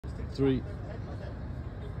3.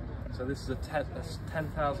 So this is a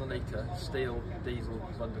 10,000 litre steel diesel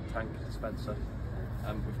Bunded tank dispenser.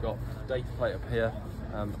 We've got a data plate up here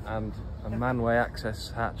and a manway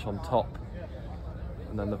access hatch on top,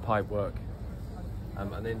 and then the pipe work.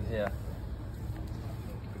 And in here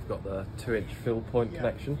we've got the 2-inch fill point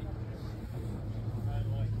connection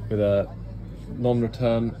with a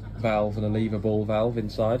non-return valve and a lever ball valve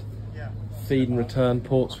inside. Feed and return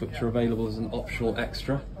ports which are available as an optional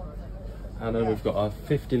extra. And then we've got a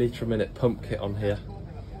 50 litre a minute pump kit on here,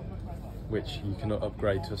 which you can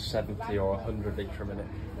upgrade to a 70 or 100 litre a minute,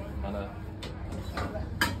 and a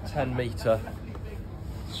 10 metre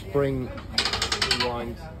spring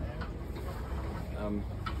rewind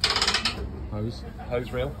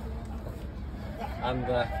hose reel. And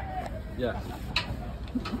yeah,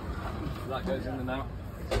 that goes in and out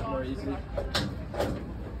very easily.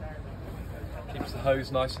 Keeps the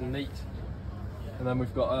hose nice and neat. And then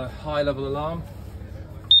we've got a high level alarm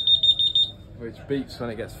which beeps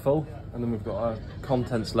when it gets full, and then we've got a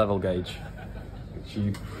contents level gauge which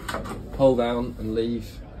you pull down and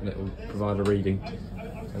leave and it will provide a reading.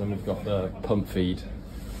 And then we've got the pump feed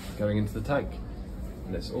going into the tank,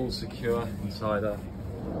 and it's all secure inside a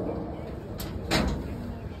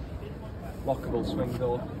lockable swing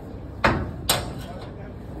door.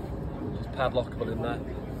 It's padlockable in there,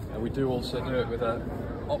 and we do also do it with a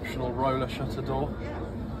optional roller shutter door.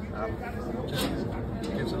 Just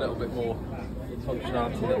gives a little bit more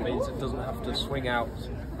functionality. That means it doesn't have to swing out,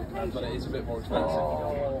 but it is a bit more expensive.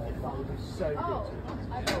 Oh, so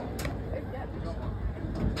good.